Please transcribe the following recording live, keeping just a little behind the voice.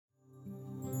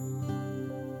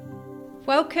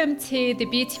Welcome to the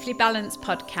Beautifully Balanced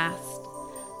podcast.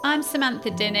 I'm Samantha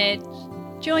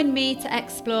Dinage. Join me to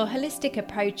explore holistic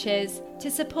approaches to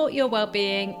support your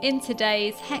well-being in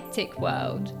today's hectic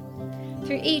world.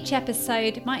 Through each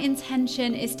episode, my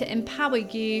intention is to empower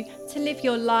you to live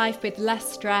your life with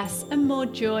less stress and more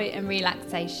joy and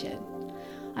relaxation.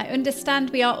 I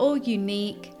understand we are all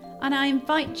unique, and I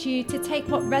invite you to take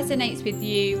what resonates with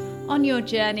you on your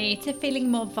journey to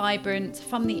feeling more vibrant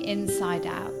from the inside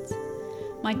out.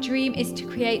 My dream is to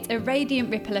create a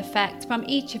radiant ripple effect from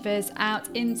each of us out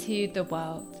into the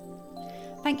world.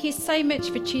 Thank you so much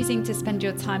for choosing to spend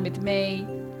your time with me.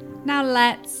 Now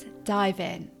let's dive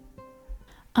in.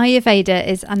 Ayurveda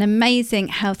is an amazing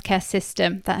healthcare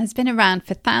system that has been around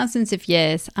for thousands of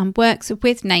years and works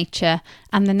with nature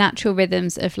and the natural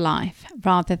rhythms of life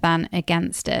rather than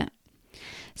against it.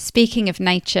 Speaking of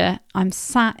nature, I'm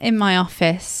sat in my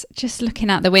office just looking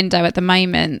out the window at the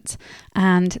moment,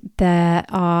 and there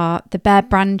are the bare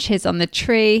branches on the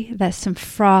tree, there's some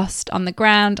frost on the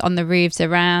ground, on the roofs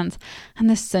around, and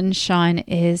the sunshine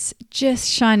is just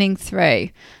shining through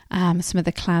some of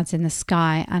the clouds in the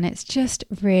sky, and it's just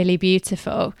really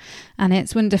beautiful. And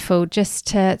it's wonderful just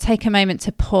to take a moment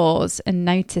to pause and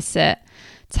notice it,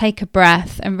 take a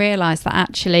breath and realise that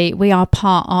actually we are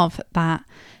part of that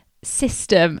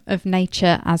system of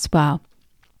nature as well.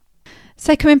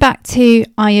 So coming back to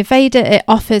Ayurveda, it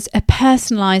offers a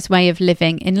personalised way of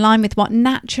living in line with what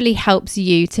naturally helps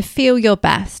you to feel your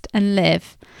best and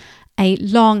live a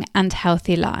long and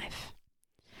healthy life.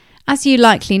 As you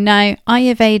likely know,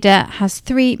 Ayurveda has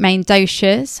three main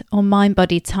doshas or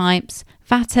mind-body types: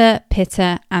 Vata,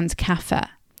 Pitta and Kapha.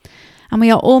 And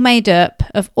we are all made up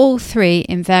of all three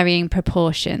in varying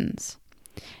proportions.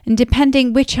 And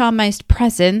depending which are most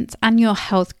present and your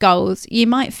health goals, you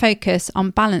might focus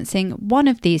on balancing one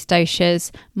of these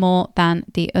doshas more than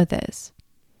the others.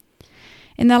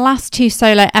 In the last two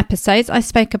solo episodes, I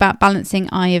spoke about balancing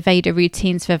Ayurveda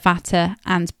routines for Vata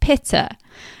and Pitta.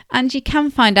 And you can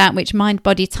find out which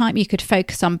mind-body type you could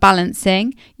focus on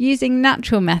balancing using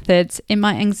natural methods in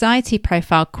my anxiety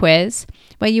profile quiz,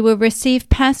 where you will receive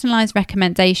personalised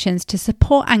recommendations to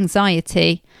support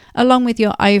anxiety along with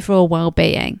your overall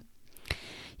well-being.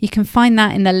 You can find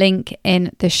that in the link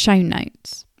in the show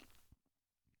notes.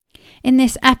 In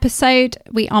this episode,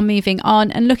 we are moving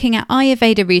on and looking at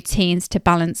Ayurveda routines to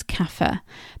balance Kapha.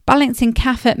 Balancing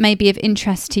Kapha may be of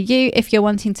interest to you if you're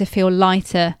wanting to feel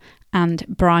lighter and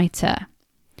brighter.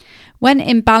 When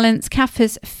in balance,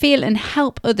 Kaphas feel and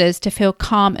help others to feel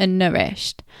calm and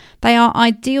nourished. They are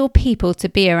ideal people to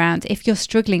be around if you're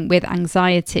struggling with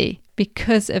anxiety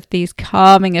because of these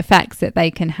calming effects that they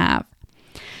can have.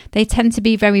 They tend to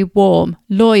be very warm,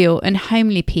 loyal and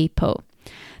homely people.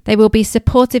 They will be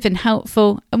supportive and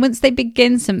helpful, and once they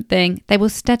begin something, they will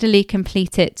steadily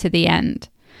complete it to the end.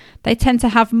 They tend to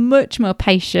have much more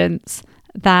patience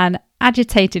than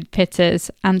agitated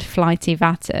Pittas and flighty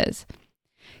Vatas.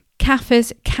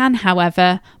 Kaphas can,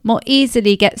 however, more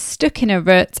easily get stuck in a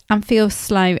rut and feel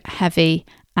slow, heavy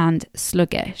and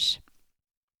sluggish.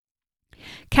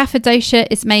 Kapha dosha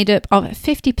is made up of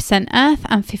 50% earth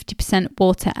and 50%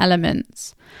 water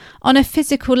elements. On a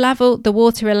physical level, the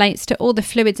water relates to all the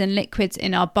fluids and liquids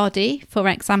in our body, for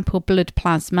example, blood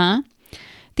plasma.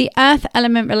 The earth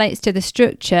element relates to the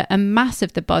structure and mass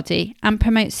of the body and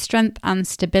promotes strength and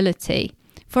stability.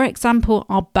 For example,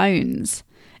 our bones.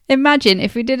 Imagine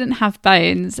if we didn't have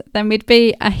bones, then we'd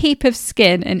be a heap of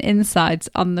skin and insides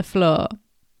on the floor.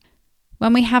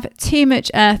 When we have too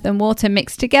much earth and water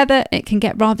mixed together, it can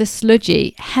get rather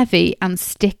sludgy, heavy and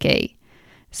sticky.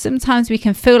 Sometimes we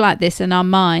can feel like this in our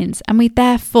minds, and we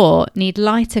therefore need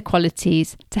lighter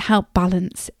qualities to help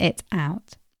balance it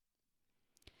out.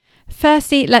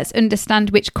 Firstly, let's understand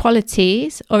which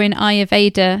qualities, or in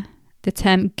Ayurveda, the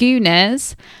term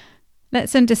gunas,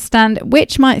 let's understand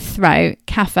which might throw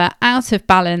Kapha out of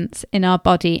balance in our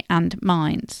body and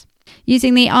minds.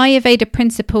 Using the Ayurveda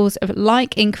principles of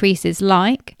like increases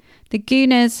like, the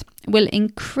gunas that will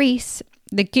increase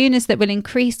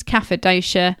Kapha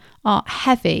dosha are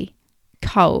heavy,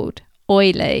 cold,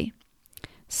 oily,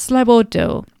 slow or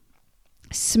dull,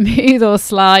 smooth or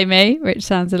slimy, which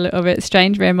sounds a little bit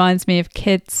strange, reminds me of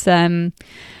kids'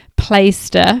 play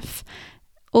stuff.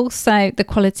 Also, the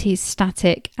qualities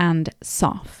static and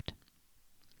soft.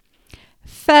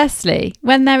 Firstly,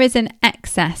 when there is an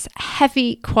excess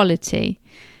heavy quality,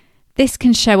 this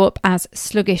can show up as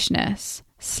sluggishness,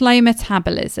 slow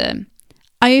metabolism,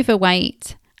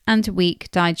 overweight and weak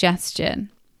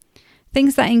digestion.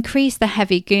 Things that increase the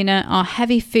heavy guna are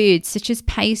heavy foods such as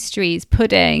pastries,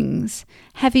 puddings,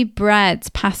 heavy breads,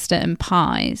 pasta and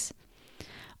pies.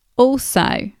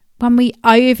 Also, When we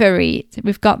overeat,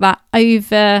 we've got that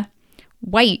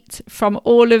overweight from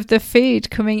all of the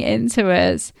food coming into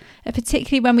us. And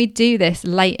particularly when we do this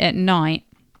late at night,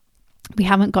 we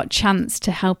haven't got chance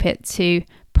to help it to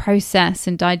process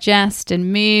and digest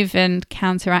and move and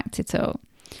counteract it all.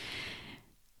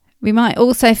 We might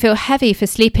also feel heavy for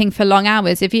sleeping for long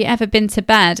hours. Have you ever been to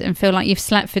bed and feel like you've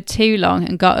slept for too long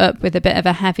and got up with a bit of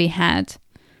a heavy head?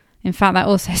 In fact, that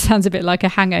also sounds a bit like a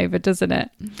hangover, doesn't it?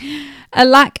 A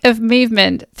lack of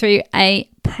movement through a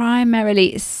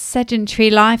primarily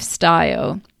sedentary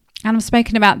lifestyle. And I've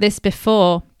spoken about this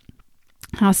before,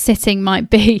 how sitting might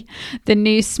be the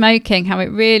new smoking, how it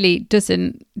really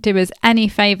doesn't do us any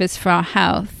favours for our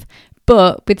health.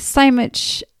 But with so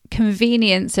much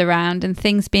convenience around and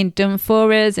things being done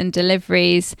for us and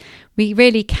deliveries, we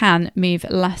really can move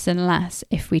less and less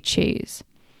if we choose.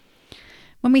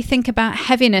 When we think about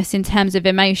heaviness in terms of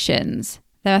emotions,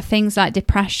 there are things like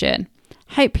depression,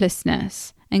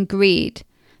 hopelessness, and greed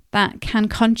that can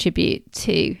contribute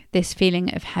to this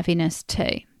feeling of heaviness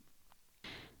too.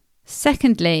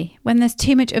 Secondly, when there's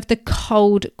too much of the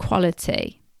cold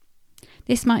quality,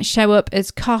 this might show up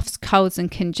as coughs, colds, and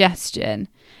congestion,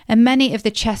 and many of the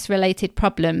chest-related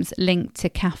problems linked to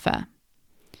Kapha.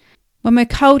 When we're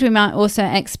cold, we might also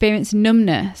experience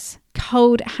numbness,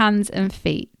 cold hands and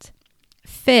feet,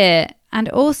 fear, and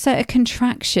also a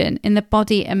contraction in the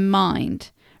body and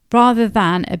mind, rather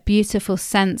than a beautiful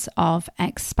sense of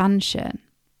expansion.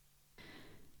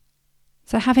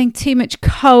 So having too much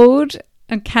cold,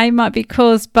 might be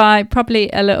caused by probably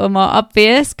a little more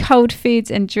obvious cold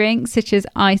foods and drinks such as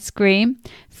ice cream,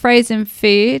 frozen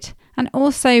food, and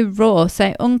also raw,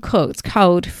 so uncooked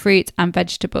cold fruit and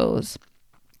vegetables,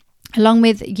 along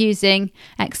with using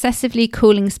excessively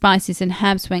cooling spices and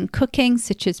herbs when cooking,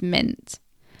 such as mint.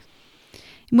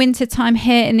 Wintertime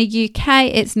here in the UK,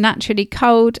 it's naturally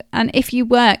cold, and if you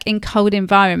work in cold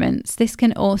environments, this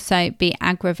can also be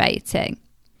aggravating.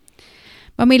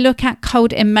 When we look at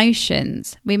cold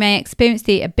emotions, we may experience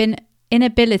the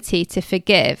inability to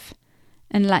forgive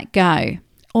and let go,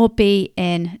 or be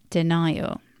in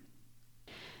denial.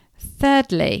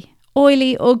 Thirdly,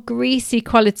 oily or greasy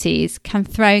qualities can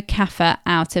throw Kapha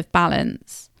out of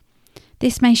balance.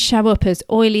 This may show up as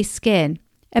oily skin,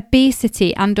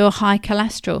 obesity and or high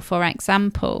cholesterol, for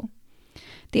example.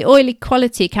 The oily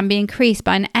quality can be increased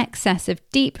by an excess of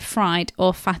deep fried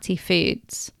or fatty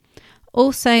foods.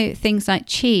 Also things like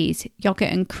cheese,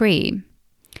 yogurt and cream,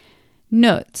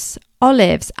 nuts,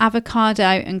 olives, avocado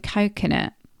and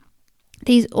coconut.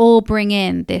 These all bring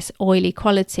in this oily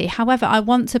quality. However, I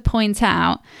want to point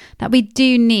out that we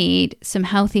do need some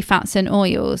healthy fats and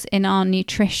oils in our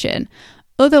nutrition.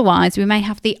 Otherwise, we may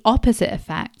have the opposite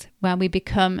effect where we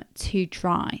become too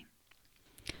dry.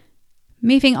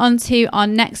 Moving on to our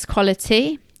next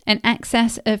quality, an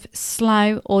excess of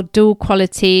slow or dull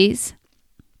qualities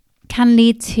can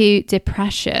lead to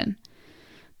depression.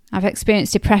 I've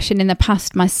experienced depression in the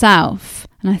past myself,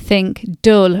 and I think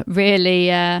dull really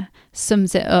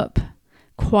sums it up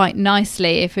quite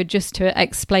nicely if we're just to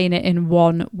explain it in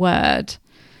one word.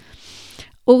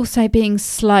 Also being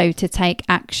slow to take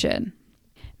action.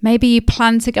 Maybe you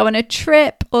plan to go on a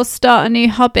trip or start a new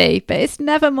hobby, but it's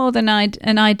never more than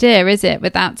an idea, is it,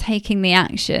 without taking the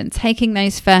action, taking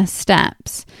those first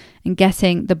steps and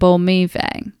getting the ball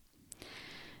moving.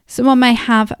 Someone may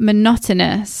have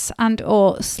monotonous and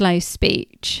or slow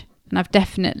speech, and I've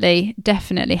definitely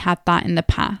had that in the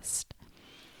past.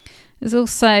 There's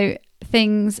also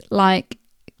things like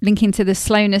linking to the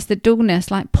slowness, the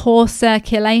dullness, like poor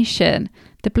circulation.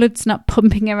 The blood's not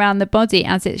pumping around the body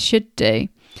as it should do,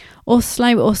 or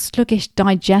slow or sluggish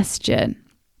digestion.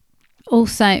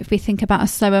 Also, if we think about a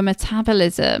slower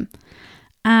metabolism,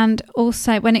 and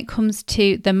also when it comes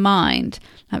to the mind,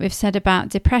 like we've said about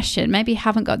depression, maybe you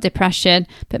haven't got depression,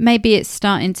 but maybe it's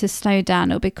starting to slow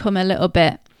down or become a little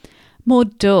bit more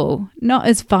dull, not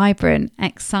as vibrant,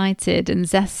 excited and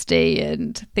zesty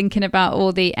and thinking about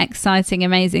all the exciting,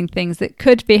 amazing things that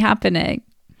could be happening.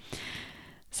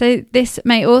 So this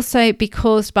may also be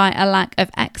caused by a lack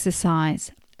of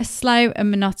exercise, a slow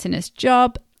and monotonous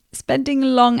job, spending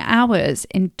long hours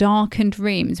in darkened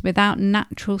rooms without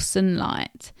natural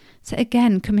sunlight. So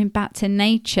again, coming back to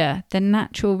nature, the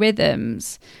natural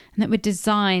rhythms, and that we're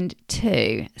designed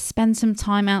to spend some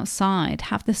time outside,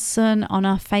 have the sun on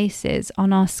our faces,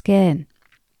 on our skin.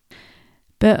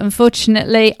 But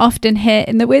unfortunately, often here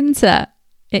in the winter,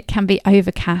 it can be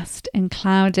overcast and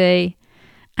cloudy.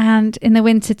 And in the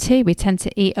winter too, we tend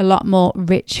to eat a lot more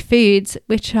rich foods,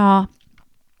 which are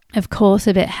of course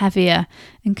a bit heavier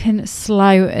and can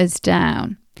slow us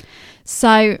down.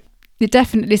 So It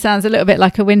definitely sounds a little bit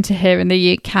like a winter here in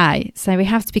the UK, so we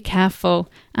have to be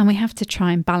careful and we have to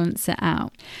try and balance it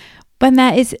out. When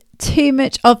there is too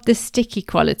much of the sticky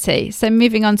quality, so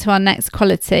moving on to our next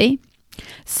quality,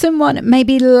 someone may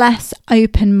be less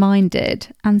open-minded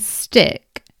and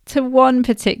stick to one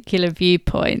particular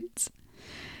viewpoint.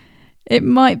 It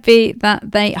might be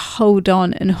that they hold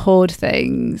on and hoard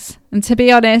things. And to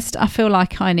be honest, I feel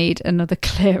like I need another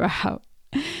clear out.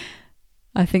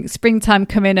 I think springtime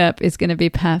coming up is going to be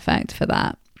perfect for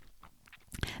that.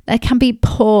 There can be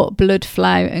poor blood flow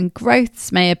and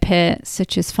growths may appear,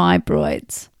 such as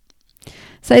fibroids.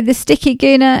 So the sticky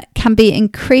guna can be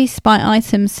increased by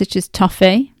items such as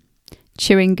toffee,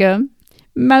 chewing gum,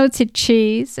 melted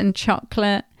cheese and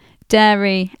chocolate,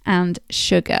 dairy and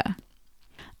sugar.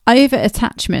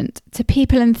 Over-attachment to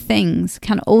people and things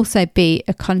can also be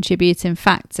a contributing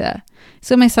factor.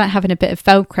 It's almost like having a bit of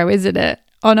Velcro, isn't it?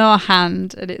 On our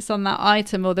hand, and it's on that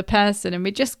item or the person, and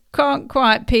we just can't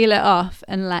quite peel it off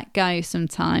and let go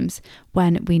sometimes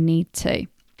when we need to.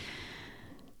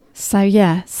 So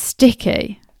yeah,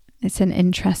 sticky. It's an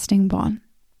interesting one.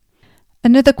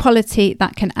 Another quality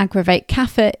that can aggravate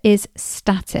kapha is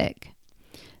static.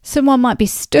 Someone might be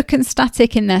stuck and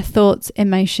static in their thoughts,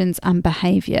 emotions and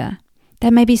behaviour. There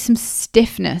may be some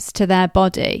stiffness to their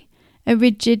body, a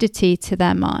rigidity to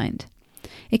their mind.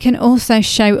 It can also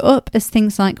show up as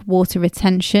things like water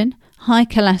retention, high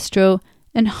cholesterol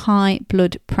and high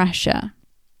blood pressure.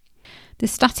 The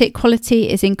static quality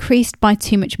is increased by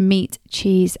too much meat,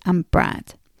 cheese and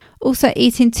bread. Also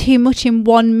eating too much in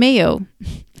one meal.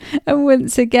 And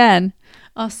once again,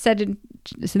 our sedentary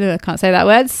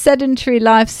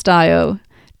lifestyle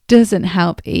doesn't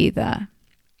help either.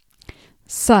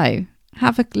 So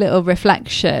have a little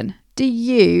reflection. Do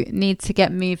you need to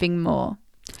get moving more?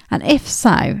 And if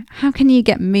so, how can you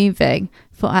get moving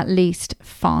for at least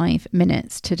 5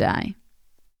 minutes today?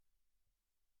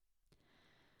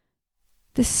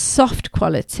 The soft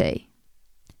quality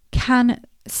can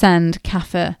send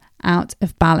kapha out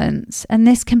of balance, and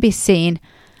this can be seen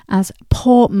as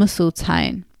poor muscle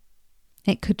tone.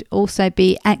 It could also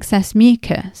be excess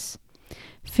mucus,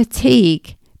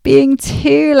 fatigue, being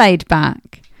too laid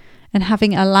back, and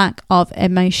having a lack of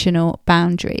emotional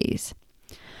boundaries.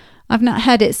 I've not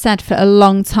heard it said for a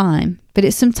long time, but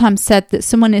it's sometimes said that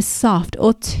someone is soft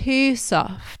or too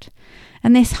soft,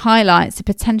 and this highlights a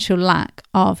potential lack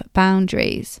of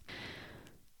boundaries.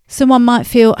 Someone might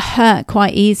feel hurt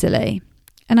quite easily,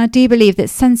 and I do believe that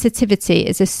sensitivity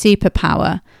is a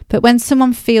superpower, but when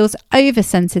someone feels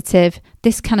oversensitive,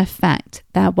 this can affect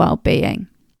their well-being.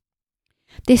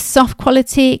 This soft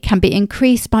quality can be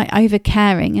increased by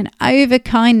over-caring and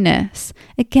over-kindness.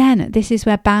 Again, this is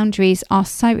where boundaries are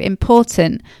so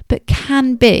important, but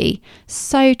can be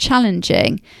so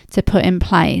challenging to put in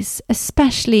place,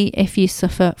 especially if you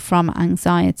suffer from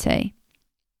anxiety.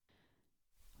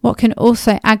 What can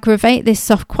also aggravate this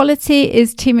soft quality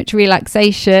is too much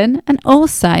relaxation, and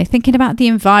also thinking about the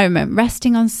environment,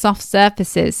 resting on soft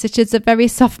surfaces such as a very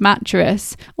soft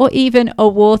mattress or even a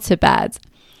waterbed.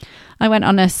 I went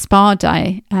on a spa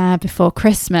day before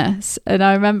Christmas, and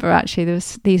I remember actually there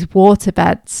was these water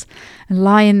beds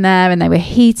lying there and they were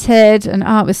heated, and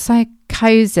it was so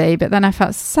cozy, but then I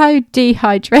felt so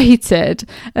dehydrated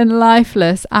and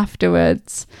lifeless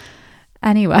afterwards.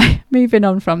 Anyway, moving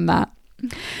on from that.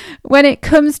 When it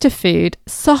comes to food,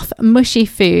 soft mushy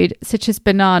food such as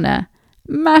banana,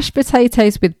 mashed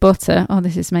potatoes with butter,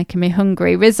 this is making me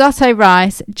hungry, risotto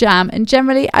rice, jam and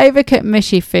generally overcooked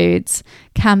mushy foods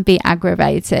can be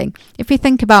aggravating. If you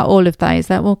think about all of those,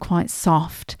 they're all quite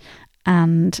soft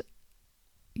and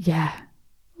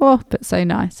but so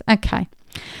nice. Okay.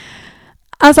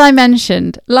 As I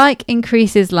mentioned, like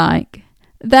increases like.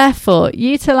 Therefore,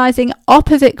 utilising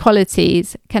opposite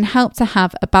qualities can help to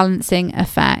have a balancing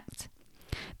effect.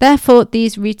 Therefore,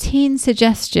 these routine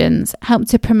suggestions help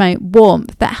to promote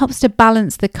warmth that helps to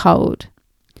balance the cold.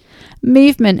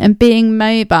 Movement and being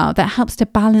mobile that helps to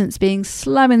balance being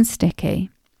slow and sticky.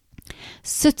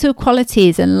 Subtle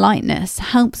qualities and lightness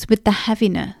helps with the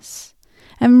heaviness.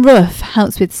 And rough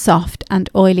helps with soft and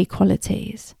oily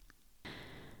qualities.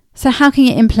 So how can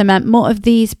you implement more of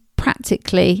these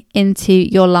practically into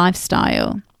your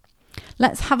lifestyle?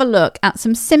 Let's have a look at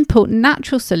some simple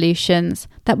natural solutions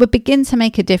that would begin to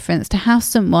make a difference to how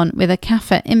someone with a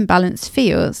kapha imbalance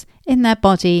feels in their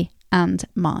body and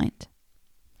mind.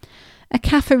 A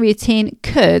kapha routine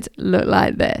could look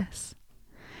like this.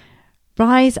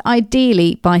 Rise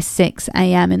ideally by 6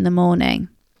 a.m. in the morning,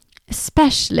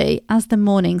 especially as the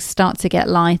mornings start to get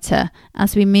lighter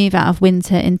as we move out of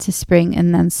winter into spring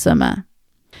and then summer.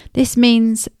 This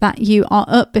means that you are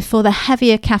up before the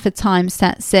heavier Kapha time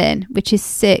sets in, which is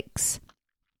 6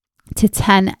 to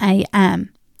 10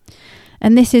 a.m.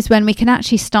 And this is when we can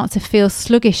actually start to feel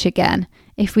sluggish again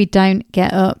if we don't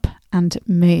get up and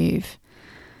move.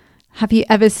 Have you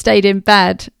ever stayed in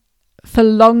bed for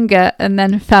longer and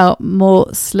then felt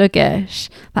more sluggish?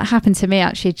 That happened to me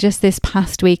actually just this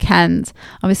past weekend.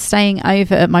 I was staying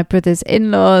over at my brother's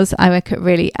in-laws. I woke up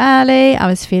really early. I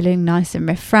was feeling nice and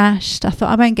refreshed. I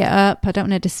thought, I won't get up. I don't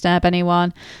want to disturb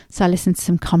anyone. So I listened to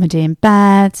some comedy in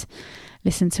bed,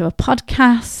 listened to a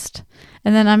podcast,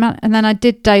 and then I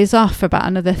did doze off for about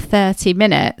another 30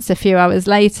 minutes a few hours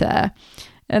later.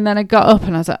 And then I got up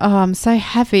and I was like, oh, I'm so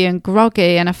heavy and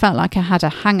groggy, and I felt like I had a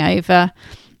hangover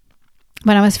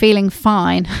when I was feeling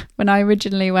fine when I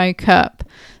originally woke up.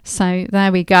 So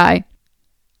there we go.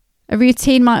 A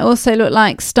routine might also look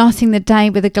like starting the day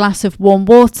with a glass of warm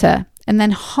water and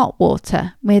then hot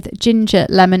water with ginger,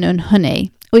 lemon and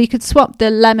honey. Or you could swap the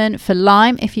lemon for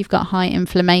lime if you've got high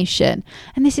inflammation.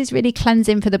 And this is really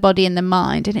cleansing for the body and the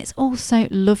mind. And it's also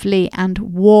lovely and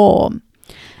warm.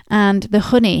 And the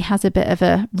honey has a bit of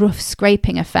a rough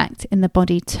scraping effect in the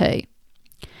body too.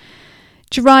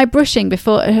 Dry brushing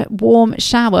before a warm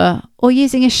shower or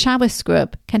using a shower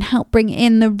scrub can help bring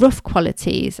in the rough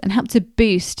qualities and help to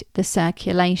boost the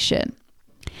circulation.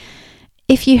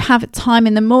 If you have time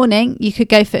in the morning, you could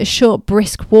go for a short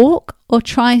brisk walk or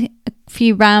try a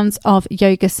few rounds of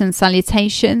yogas and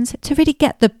salutations to really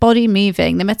get the body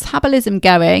moving, the metabolism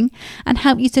going, and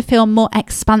help you to feel more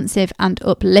expansive and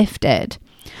uplifted.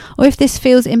 Or if this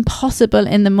feels impossible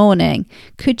in the morning,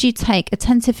 could you take a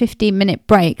 10 to 15 minute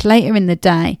break later in the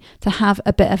day to have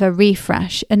a bit of a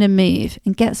refresh and a move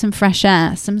and get some fresh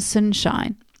air, some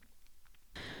sunshine?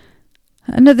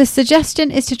 Another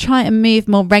suggestion is to try and move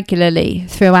more regularly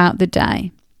throughout the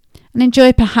day and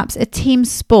enjoy perhaps a team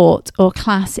sport or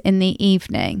class in the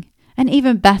evening, and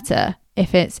even better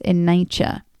if it's in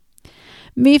nature.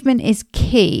 Movement is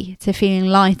key to feeling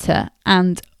lighter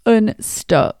and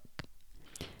unstuck.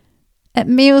 At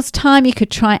meals time, you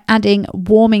could try adding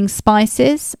warming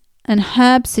spices and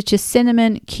herbs such as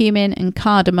cinnamon, cumin and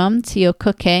cardamom to your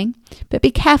cooking. But be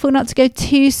careful not to go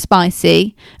too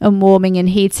spicy and warming and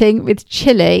heating with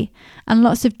chili and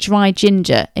lots of dry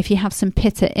ginger if you have some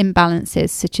pitta imbalances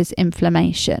such as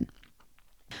inflammation.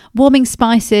 Warming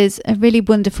spices are really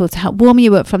wonderful to help warm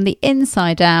you up from the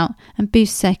inside out and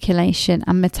boost circulation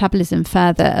and metabolism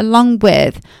further, along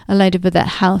with a load of other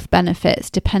health benefits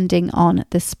depending on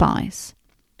the spice.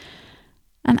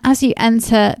 And as you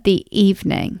enter the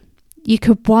evening, you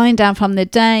could wind down from the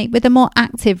day with a more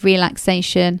active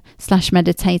relaxation /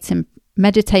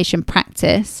 meditation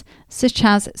practice, such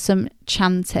as some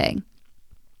chanting.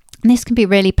 And this can be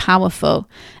really powerful,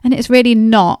 and it's really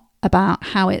not about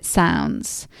how it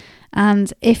sounds.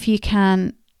 And if you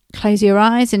can close your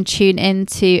eyes and tune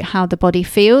into how the body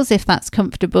feels, if that's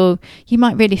comfortable, you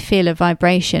might really feel a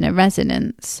vibration, a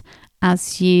resonance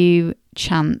as you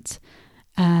chant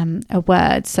a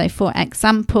word. So for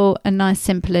example, a nice,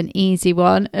 simple and easy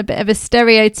one, a bit of a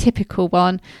stereotypical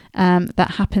one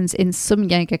that happens in some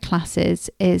yoga classes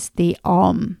is the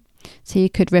Om. So you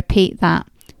could repeat that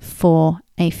for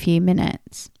a few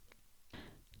minutes.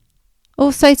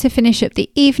 Also, to finish up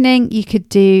the evening, you could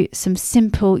do some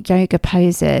simple yoga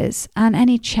poses, and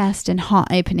any chest and heart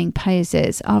opening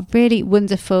poses are really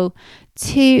wonderful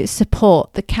to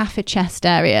support the Kapha chest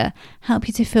area, help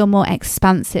you to feel more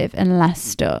expansive and less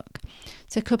stuck.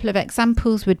 So a couple of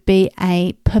examples would be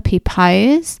a puppy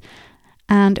pose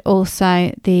and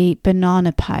also the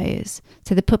banana pose.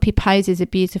 So the puppy pose is a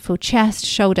beautiful chest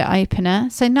shoulder opener.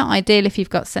 So not ideal if you've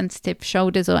got sensitive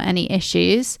shoulders or any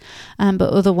issues, but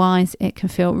otherwise it can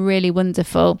feel really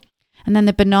wonderful. And then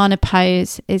the banana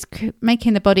pose is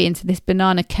making the body into this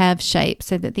banana curve shape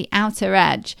so that the outer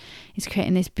edge is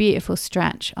creating this beautiful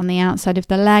stretch on the outside of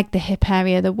the leg, the hip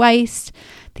area, the waist,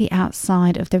 the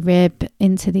outside of the rib,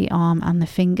 into the arm and the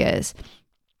fingers.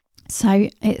 So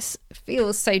it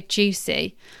feels so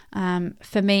juicy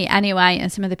for me anyway,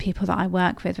 and some of the people that I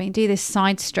work with. When you do this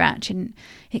side stretch, and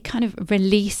it kind of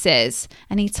releases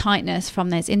any tightness from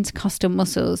those intercostal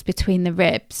muscles between the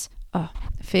ribs. Oh,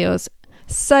 it feels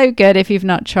so good. If you've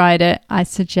not tried it, I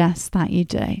suggest that you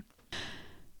do.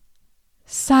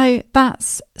 So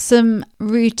that's some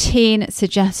routine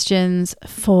suggestions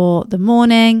for the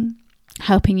morning,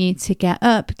 helping you to get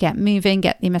up, get moving,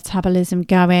 get the metabolism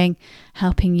going,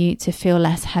 helping you to feel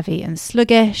less heavy and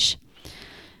sluggish.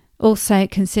 Also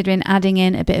considering adding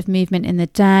in a bit of movement in the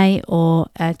day, or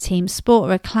a team sport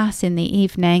or a class in the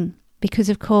evening, because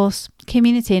of course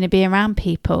community and being around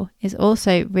people is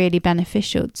also really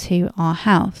beneficial to our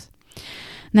health.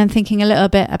 And then thinking a little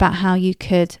bit about how you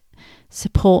could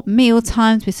support meal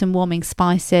times with some warming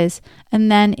spices,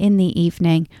 and then in the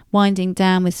evening winding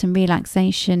down with some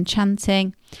relaxation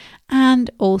chanting, and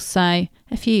also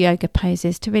a few yoga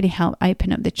poses to really help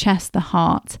open up the chest, the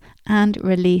heart, and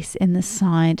release in the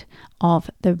side of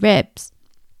the ribs.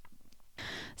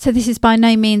 So this is by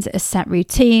no means a set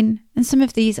routine, and some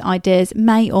of these ideas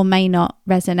may or may not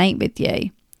resonate with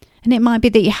you. And it might be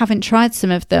that you haven't tried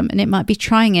some of them, and it might be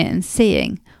trying it and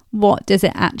seeing what does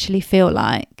it actually feel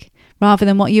like, rather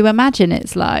than what you imagine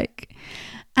it's like.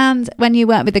 And when you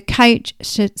work with a coach,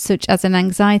 such as an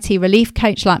anxiety relief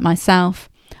coach like myself,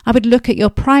 I would look at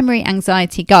your primary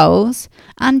anxiety goals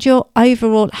and your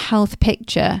overall health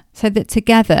picture so that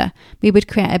together we would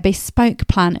create a bespoke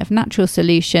plan of natural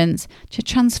solutions to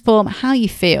transform how you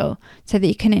feel so that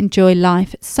you can enjoy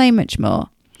life so much more.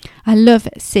 I love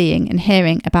seeing and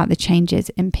hearing about the changes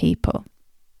in people.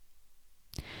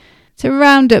 To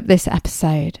round up this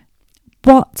episode,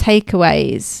 what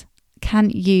takeaways can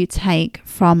you take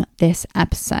from this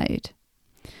episode?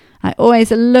 I always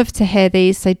love to hear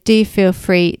these, so do feel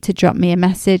free to drop me a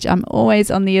message. I'm always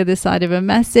on the other side of a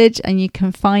message, and you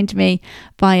can find me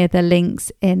via the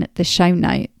links in the show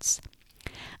notes.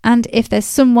 And if there's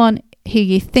someone who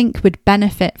you think would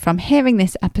benefit from hearing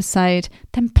this episode,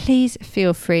 then please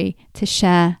feel free to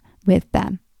share with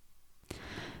them.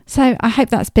 So I hope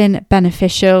that's been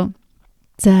beneficial.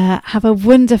 Have a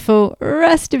wonderful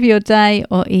rest of your day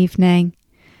or evening.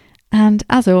 And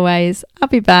as always, I'll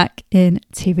be back in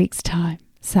 2 weeks' time.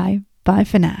 So bye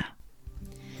for now.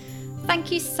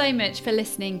 Thank you so much for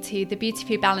listening to the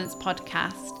Beautifully Balanced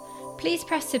podcast. Please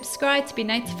press subscribe to be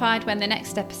notified when the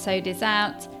next episode is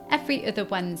out every other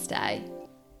Wednesday.